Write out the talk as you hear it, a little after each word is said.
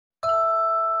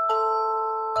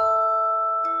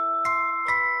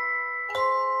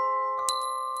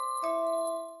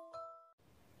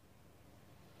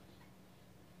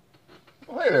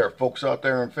folks out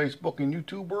there in Facebook and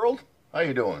YouTube world. How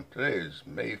you doing? Today is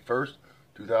May 1st,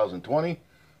 2020.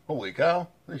 Holy cow,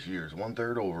 this year's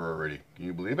 1/3 over already. Can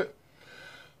you believe it?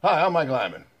 Hi, I'm Mike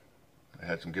Lyman. I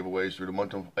had some giveaways through the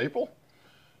month of April.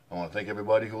 I want to thank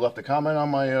everybody who left a comment on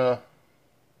my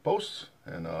posts.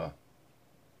 And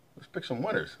let's pick some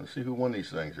winners. Let's see who won these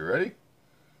things. You ready?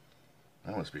 I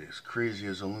must be as crazy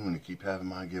as a loon to keep having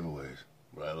my giveaways.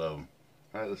 But I love them.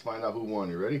 Alright, let's find out who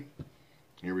won. You ready?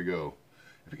 Here we go.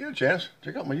 If you get a chance,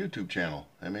 check out my YouTube channel,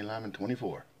 M.A. Lyman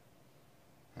 24.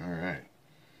 Alright.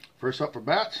 First up for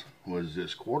bats was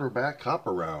this quarterback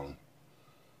copper round.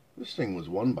 This thing was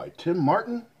won by Tim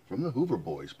Martin from the Hoover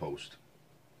Boys post.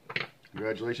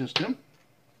 Congratulations, Tim.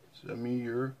 Send me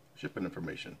your shipping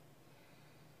information.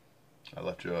 I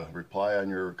left you a reply on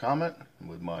your comment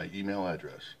with my email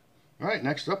address. Alright,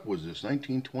 next up was this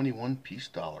 1921 Peace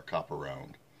Dollar copper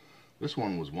round. This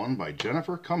one was won by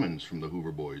Jennifer Cummins from the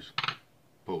Hoover Boys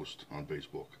post on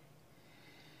Facebook.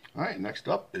 Alright, next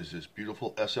up is this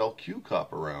beautiful SLQ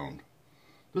copper round.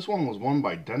 This one was won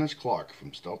by Dennis Clark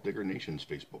from Stealth Digger Nation's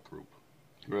Facebook group.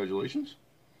 Congratulations.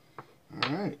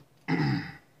 Alright.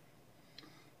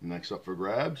 Next up for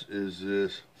grabs is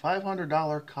this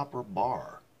 $500 copper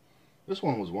bar. This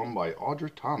one was won by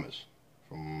Audra Thomas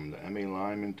from the M.A.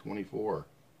 Lyman 24,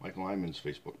 Mike Lyman's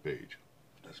Facebook page.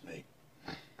 That's me.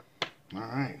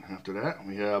 Alright, after that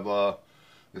we have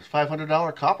this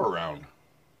 $500 copper round.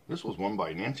 This was won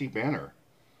by Nancy Banner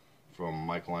from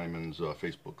Mike Lyman's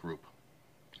Facebook group.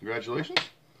 Congratulations.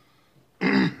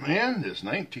 And this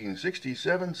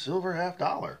 1967 silver half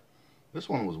dollar. This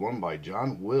one was won by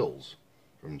John Wills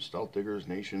from Stealth Diggers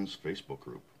Nation's Facebook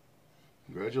group.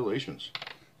 Congratulations.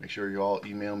 Make sure you all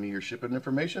email me your shipping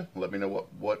information. Let me know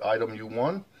what item you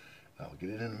won. I'll get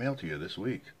it in the mail to you this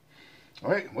week.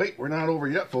 Alright, wait, we're not over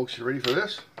yet, folks. You ready for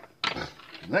this?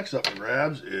 Next up for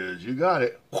grabs is, you got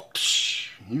it.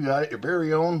 You got it, your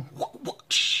very own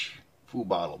Foo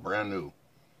bottle, brand new.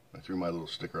 I threw my little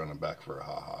sticker on the back for a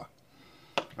ha-ha.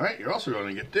 Alright, you're also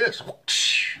going to get this.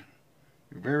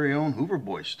 Your very own Hoover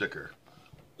Boys sticker.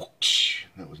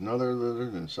 That was none other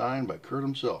than signed by Kurt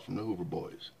himself from the Hoover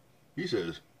Boys. He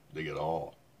says, dig it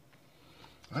all.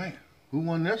 Alright, who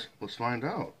won this? Let's find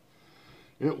out.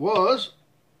 It was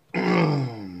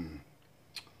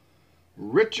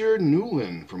Richard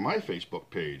Newland from my Facebook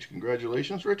page.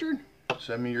 Congratulations, Richard.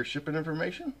 Send me your shipping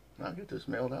information. I'll get this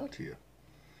mailed out to you.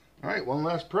 Alright, one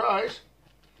last prize.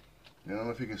 I don't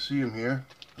know if you can see them here.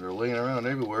 They're laying around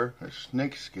everywhere. There's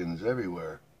snake skins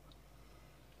everywhere.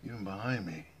 Even behind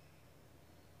me.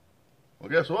 Well,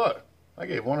 guess what? I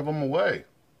gave one of them away.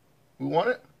 Who won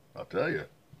it? I'll tell you.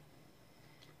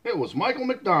 It was Michael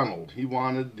McDonald. He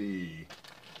wanted the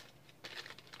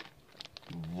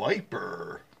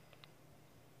Viper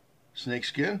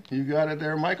snakeskin. You got it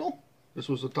there, Michael? This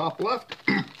was the top left.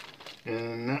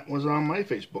 And that was on my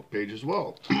Facebook page as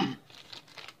well.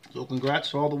 So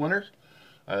congrats to all the winners.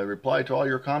 I replied to all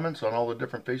your comments on all the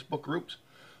different Facebook groups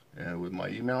and with my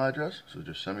email address. So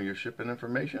just send me your shipping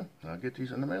information. I'll get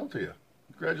these in the mail to you.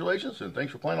 Congratulations and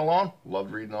thanks for playing along.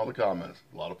 Loved reading all the comments.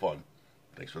 A lot of fun.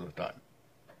 Thanks for the time.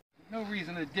 No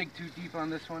reason to dig too deep on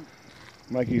this one.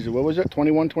 Mikey's, what was it?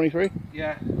 21, 23?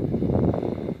 Yeah.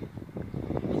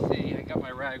 Let's see, I got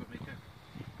my rag with me too.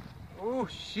 Oh,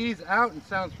 she's out and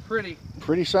sounds pretty.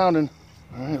 Pretty sounding.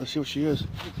 All right, let's see what she is.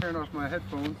 Let me turn off my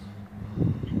headphones.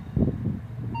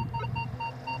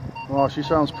 Oh, she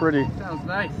sounds pretty. Sounds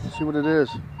nice. Let's see what it is.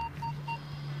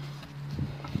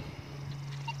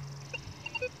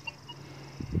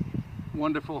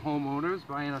 Wonderful homeowners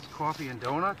buying us coffee and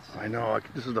donuts. I know.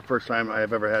 This is the first time I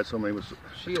have ever had somebody was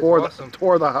awesome.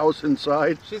 Tore the house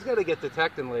inside. She's got to get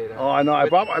detecting later. Oh, I know. I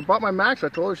bought my Max. I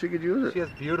told her she could use it. She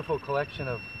has a beautiful collection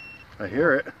of... I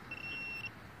hear it.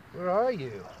 Where are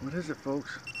you? What is it,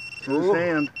 folks? It's in his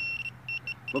hand.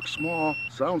 Looks small.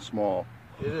 Sounds small.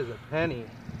 It is a penny.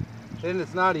 And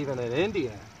it's not even an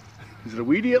Indian. Is it a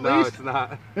Wheatie at least? No, it's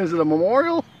not. Is it a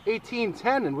memorial?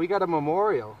 1810, and we got a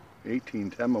memorial.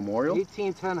 1810 memorial?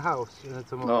 1810 house, and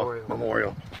it's a memorial. Oh,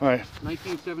 memorial. All right.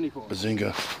 1974.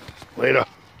 Bazinga. Later.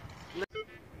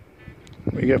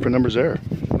 What do you got for numbers there?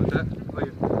 What's that?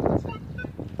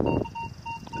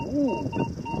 Ooh.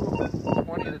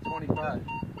 20 to 25.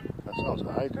 That sounds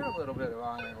high. Got a little bit of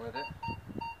iron with it.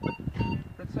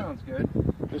 That sounds good.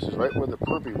 This is right where the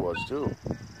pervy was, too.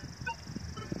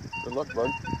 Good luck,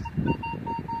 bud.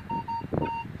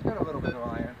 It's got a little bit of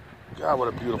iron. God, what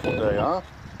a beautiful day, huh?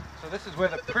 So this is where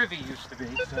the privy used to be,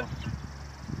 so...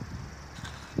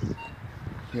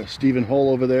 Yeah, Stephen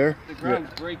Hole over there. The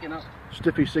ground's breaking up.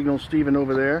 Stiffy Signals Stephen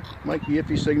over there. Mikey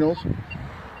Iffy Signals.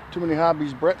 Too Many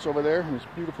Hobbies Brett's over there in his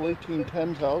beautiful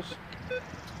 1810s house.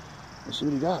 Let's see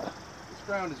what he got. This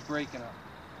ground is breaking up.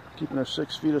 Keeping our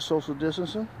 6 feet of social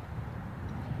distancing.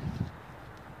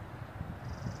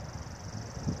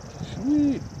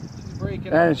 Sweet. He's breaking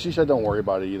up. And she said don't worry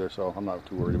about it either, so I'm not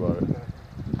too worried about it.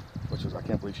 Which is, I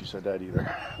can't believe she said that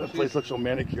either. That place looks so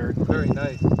manicured. Very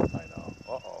nice. I know.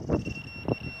 Uh-oh.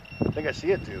 I think I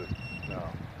see it, dude. No.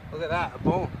 Look at that, a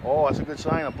bone. Oh, that's a good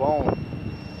sign, a bone.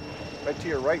 Right to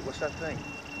your right, what's that thing?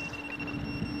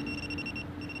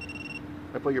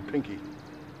 Right by your pinky.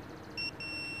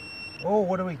 Oh,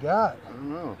 what do we got? I don't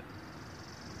know.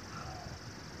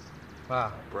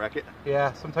 Wow. Bracket?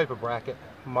 Yeah, some type of bracket.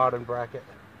 Modern bracket.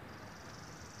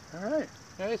 Alright.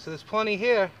 Okay, so there's plenty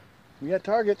here. We got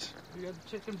targets. We got the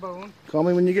chicken bone. Call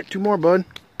me when you get 2 more, bud.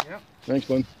 Yep. Thanks,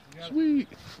 bud. Sweet.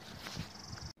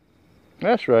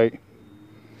 That's right.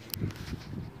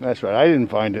 That's right. I didn't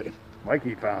find it.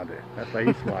 Mikey found it. That's why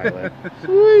he's smiling.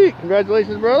 Sweet.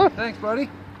 Congratulations, brother. Thanks, buddy.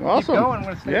 Awesome. Keep going. I'm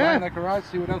going to stay behind that garage,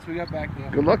 see what else we got back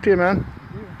there. Good luck to you, man.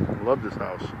 I love this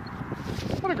house.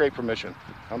 What a great permission.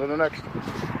 On to the next.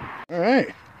 All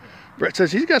right. Brett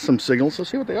says he's got some signals.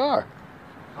 Let's see what they are.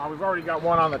 We've already got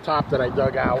one on the top that I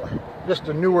dug out. Just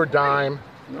a newer dime.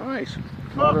 Nice.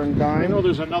 Modern dime. I know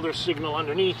there's another signal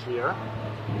underneath here.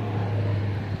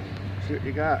 See what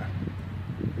you got.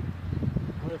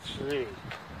 Let's see.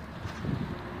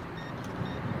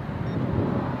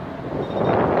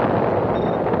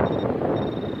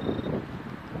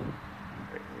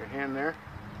 Your hand there.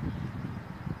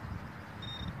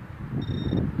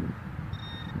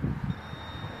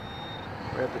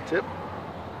 Right at the tip.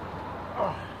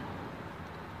 Oh,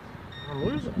 I'm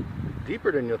losing it.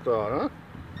 Deeper than you thought, huh?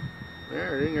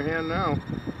 There, it's in your hand now.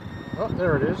 Oh,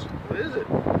 there it is. What is it?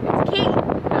 It's key.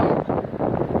 No.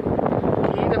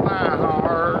 Key to my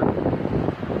heart.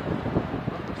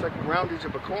 Looks like roundage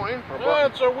of a coin. Or Oh,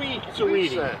 it's a wheat. It's a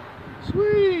wheatie. cent.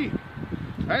 Sweet.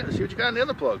 All right, let's see what you got in the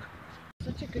other plug.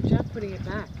 Such a good job putting it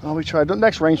back. Oh, we tried. The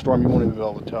next rainstorm, you won't even be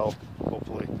able to tell,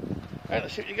 hopefully. All right,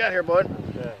 let's see what you got here, bud.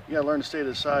 Okay. You gotta learn to stay to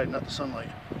the side, not the sunlight.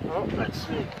 Oh, let's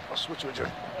see. I'll switch with you.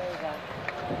 There you go.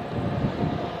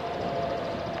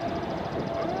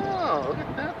 Oh, look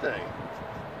at that thing.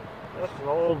 That's an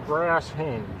old brass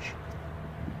hinge.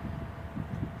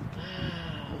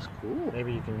 That's cool.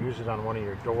 Maybe you can use it on one of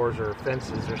your doors or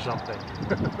fences or something.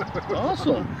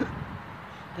 Awesome.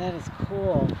 That is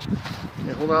cool.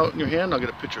 Yeah, hold out in your hand, I'll get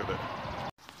a picture of it.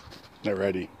 Not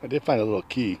ready. I did find a little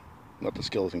key. Not the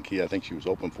skeleton key I think she was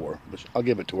open for, but I'll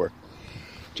give it to her.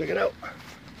 Check it out.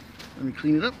 Let me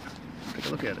clean it up. Take a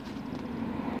look at it.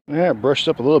 Yeah, it brushed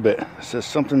up a little bit. It says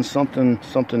something, something,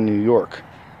 something New York.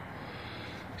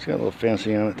 It's got a little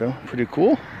fancy on it though. Pretty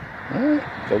cool. All right,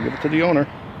 so I'll give it to the owner.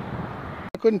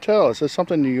 I couldn't tell. It says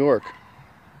something New York.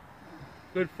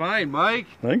 Good find, Mike.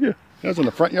 Thank you. That's in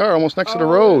the front yard, almost next to the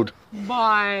road.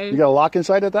 My. You got a lock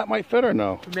inside it? That might fit or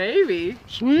no? Maybe.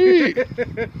 Sweet.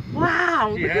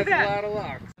 Wow. She Look has at a that. lot of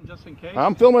locks. Just in case.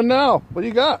 I'm filming now. What do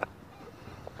you got?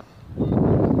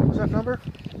 What's that number?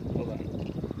 Hold on.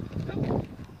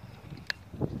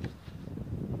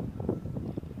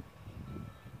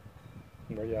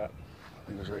 Where you at? I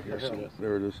think it's right here. There it So, is.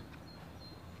 there it is.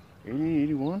 80,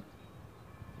 81.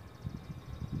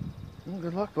 Well,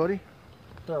 good luck, buddy.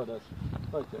 There it is.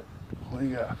 Right there. What do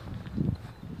you got?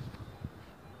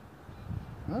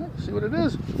 All right, see what it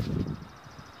is.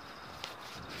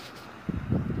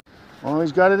 Oh,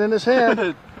 he's got it in his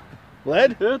hand.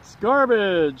 Lead? It's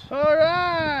garbage. All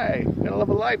right. Gotta love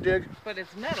a live dig. But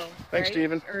it's metal. Thanks, right?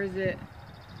 Steven. Or is it?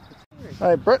 All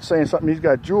right, Brett's saying something. He's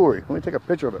got jewelry. Let me take a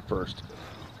picture of it first.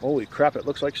 Holy crap, it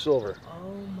looks like silver.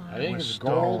 Oh my. I think With it's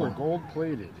gold or stone. gold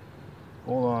plated.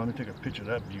 Hold on, let me take a picture of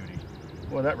that beauty.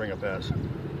 What did that ring up as?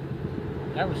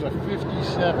 That was a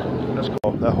 57. Let's go.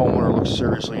 That homeowner looks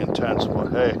seriously intense, but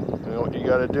hey, you know what you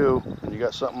gotta do when you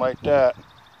got something like that.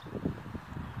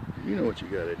 You know what you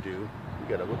gotta do. You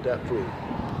gotta whip that food.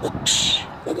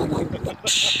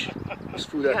 Let's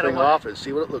food that thing off and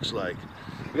see what it looks like.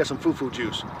 We got some foo-foo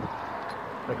juice.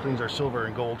 That cleans our silver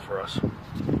and gold for us.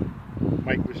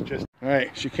 Mike was just. All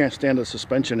right, she can't stand the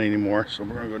suspension anymore, so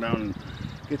we're gonna go down and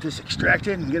get this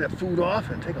extracted and get that food off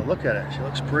and take a look at it. She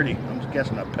looks pretty. I'm just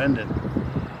guessing a pendant.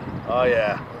 Oh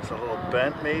yeah, it's a little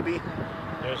bent maybe.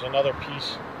 There's another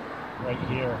piece right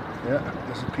here. Yeah,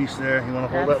 there's a piece there. You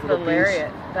want to hold That's that the little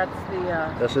lariat. piece? That's the.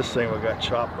 That's this thing we got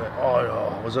chopped. Oh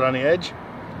no, was it on the edge?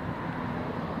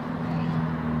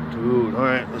 Dude, all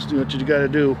right, let's do what you got to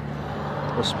do.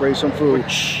 Let's spray some food.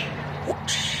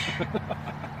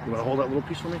 You want to hold that little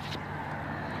piece for me?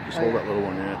 Just hold that little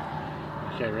one,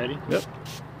 yeah. Okay, ready? Yep.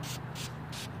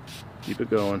 Keep it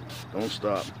going. Don't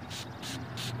stop.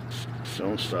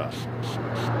 Don't stop.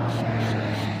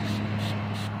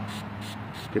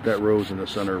 Get that rose in the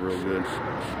center real good.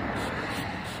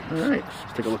 All right,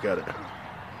 let's take a look at it.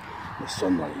 The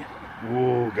sunlight.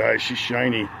 Whoa, guys, she's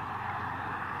shiny.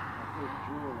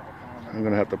 I'm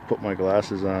gonna have to put my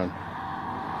glasses on.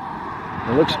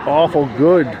 It looks awful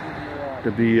good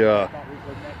to be,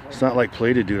 it's not like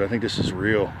plated, dude. I think this is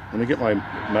real. Let me get my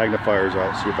magnifiers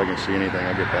out, see if I can see anything.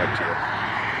 I'll get back to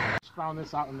you. Just found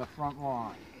this out in the front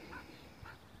lawn.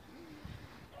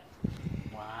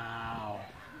 Wow.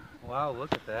 Wow,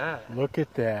 look at that. Look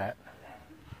at that.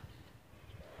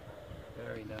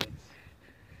 Very nice.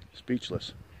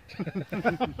 Speechless.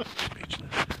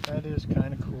 Speechless. That is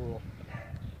kind of cool.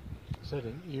 Is that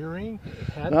an earring?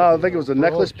 No, I think it was a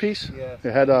necklace piece. Yes.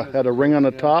 It had a ring on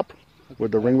the top where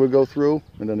the ring would go through,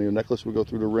 and then the necklace would go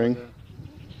through the ring.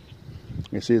 You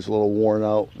can see it's a little worn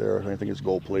out there. I think it's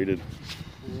gold plated.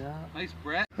 Yeah. Nice,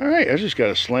 Brett. All right, I just got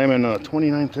a slamming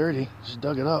 2930. Just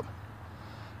dug it up.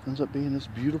 Ends up being this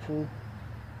beautiful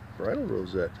bridal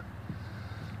rosette.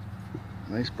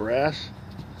 Nice brass.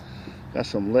 Got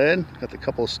some lead. Got the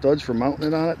couple of studs for mounting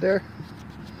it on it there.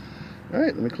 All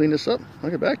right, let me clean this up. I'll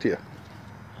get back to you.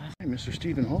 Hey, Mr.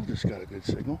 Stephen Hall just got a good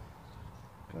signal.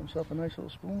 Got himself a nice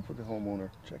little spoon for the homeowner.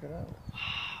 Check it out.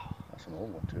 Wow. That's an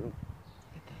old one too.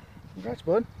 Congrats,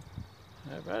 bud.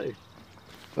 All right.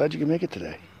 Glad you can make it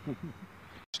today.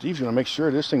 Steve's gonna make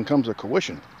sure this thing comes to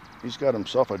fruition. He's got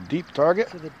himself a deep target.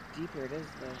 So the deeper it is,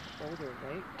 the older,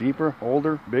 right? Deeper,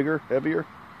 older, bigger, heavier.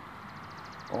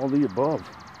 All the above.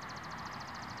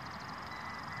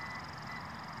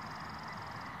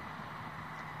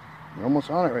 You're almost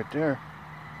on it right there.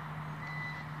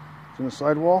 It's in the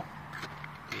sidewall.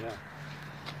 Yeah.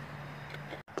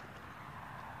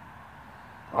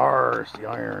 There's the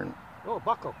iron. Oh,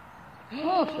 buckle.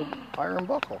 Oh, it's an iron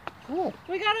buckle. Cool.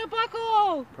 We got a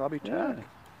buckle! Probably tag. Yeah.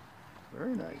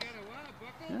 Very nice.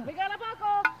 Yeah. We got a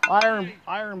buckle!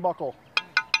 Iron buckle.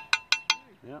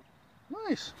 Yeah.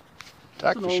 Nice.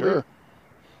 Tack for sure.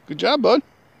 Good job, bud.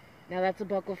 Now that's a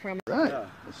buckle from... Right. Yeah.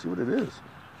 Let's see what it is.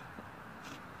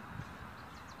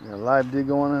 Got a live dig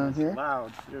going on here.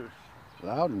 Loud, too.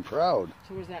 Loud and proud.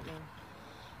 So where's that now?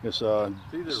 It's It's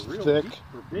either real thick. deep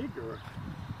or big or...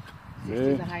 60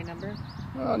 is a high number?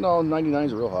 No, 99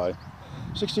 is real high.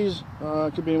 60s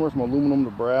could be anywhere from aluminum to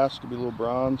brass. Could be a little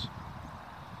bronze.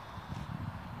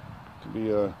 Could be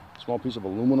a small piece of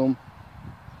aluminum.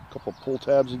 A couple pull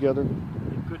tabs together.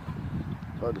 Good.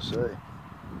 It's hard to say.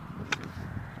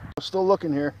 Still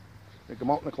looking here. They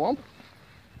come out in a clump.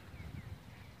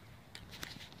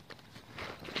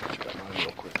 Check mine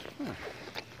real quick.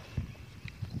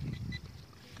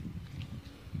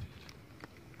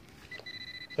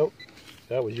 Oh,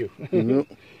 that was you. Nope.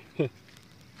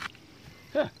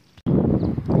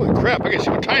 Holy crap, I gotta see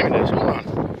what time it is. Hold on.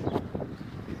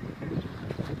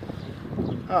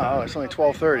 Oh, it's only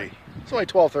 12:30. It's only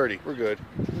 12:30. We're good.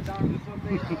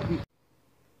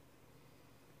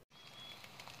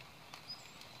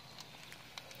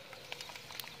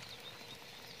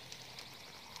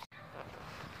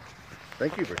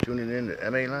 Thank you for tuning in to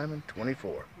M.A. Lyman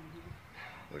 24,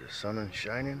 where the sun is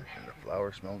shining and the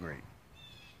flowers smell great.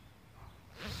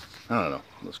 I don't know.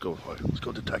 Let's go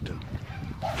detecting.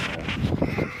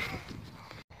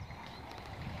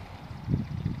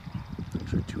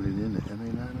 Thanks for tuning in to M.A.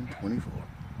 Lyman 24.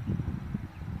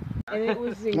 And it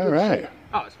was in All good right. shape.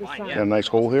 Oh, it's fine, Got yeah. a nice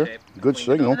hole here. Good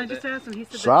signal. And I just asked him, he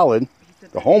said Solid. he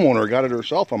said The homeowner got it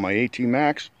herself on my AT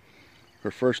Max.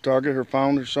 Her first target, her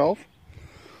found herself.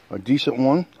 A decent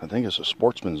one. I think it's a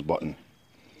sportsman's button.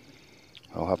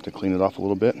 I'll have to clean it off a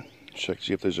little bit. Check,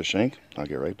 see if there's a shank. I'll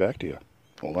get right back to you.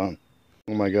 Hold on.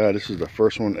 Oh my God, this is the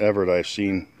first one ever that I've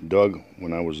seen dug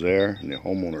when I was there, and the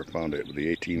homeowner found it with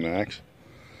the AT Max.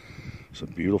 It's a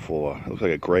beautiful, it looks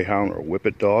like a greyhound or a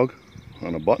whippet dog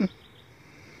on a button.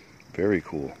 Very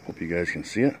cool. Hope you guys can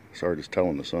see it. It's hard to tell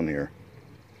in the sun here.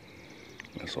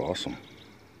 That's awesome.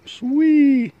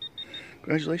 Sweet.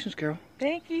 Congratulations, Carol.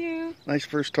 Thank you. Nice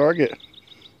first target.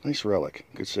 Nice relic.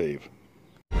 Good save.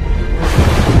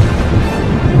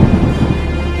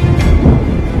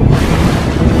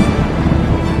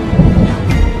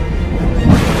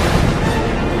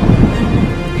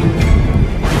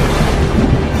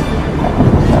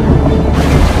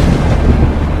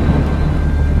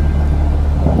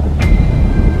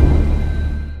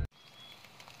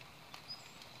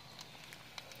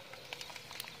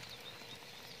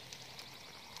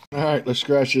 All right, let's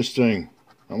scratch this thing.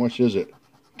 How much is it?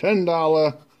 $10,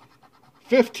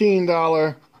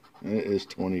 $15, and it is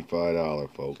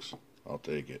 $25, folks. I'll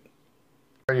take it.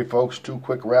 Alrighty, folks, two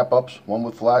quick wrap-ups. One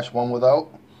with flash, one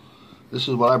without. This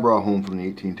is what I brought home from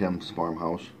the 1810s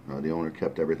farmhouse. The owner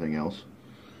kept everything else.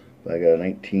 I got a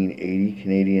 1980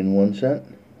 Canadian 1 cent.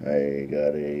 I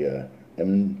got a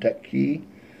M-Tech key.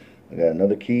 I got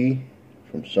another key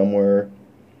from somewhere,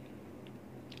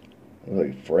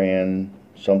 like Fran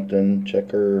something,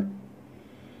 checker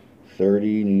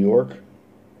 30 New York.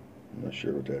 I'm not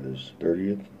sure what that is.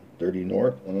 30th, 30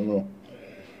 North, I don't know.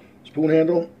 Spoon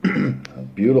handle, a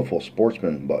beautiful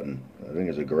Sportsman button. I think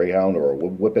it's a Greyhound or a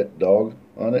Whippet dog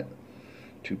on it.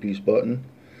 2-piece button.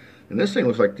 And this thing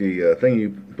looks like the thing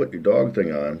you put your dog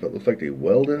thing on, but looks like they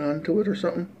welded onto it or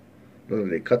something. Looks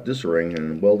like they cut this ring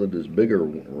and welded this bigger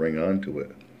ring onto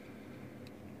it.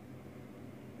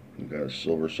 You got a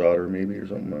silver solder maybe or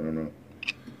something, I don't know.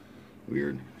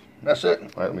 Weird. That's it.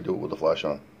 Alright, let me do it with the flash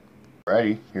on.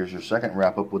 Alrighty, here's your second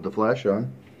wrap up with the flash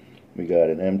on. We got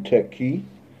an M-Tech key.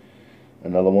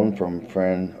 Another one from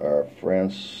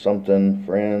Francis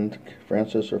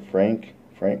or Frank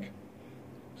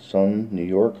Son, New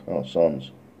York. Oh,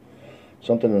 Sons.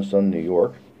 Something in Son, New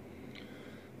York.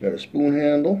 Got a spoon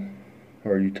handle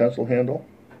or utensil handle.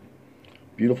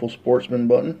 Beautiful Sportsman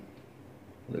button.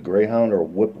 The Greyhound or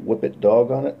Whippet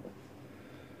dog on it.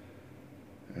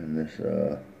 And this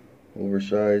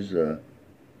oversized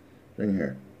thing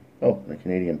here. Oh, a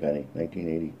Canadian penny,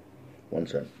 1980, 1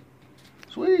 cent.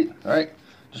 Sweet. All right,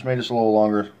 just made this a little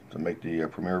longer to make the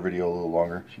premiere video a little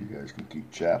longer, so you guys can keep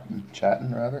chatting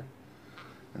rather.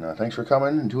 And thanks for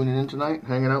coming and tuning in tonight,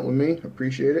 hanging out with me.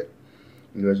 Appreciate it.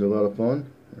 You guys are a lot of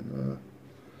fun, and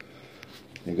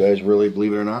you guys really,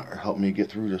 believe it or not, are helping me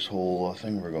get through this whole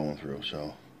thing we're going through.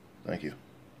 So, thank you.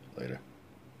 Later.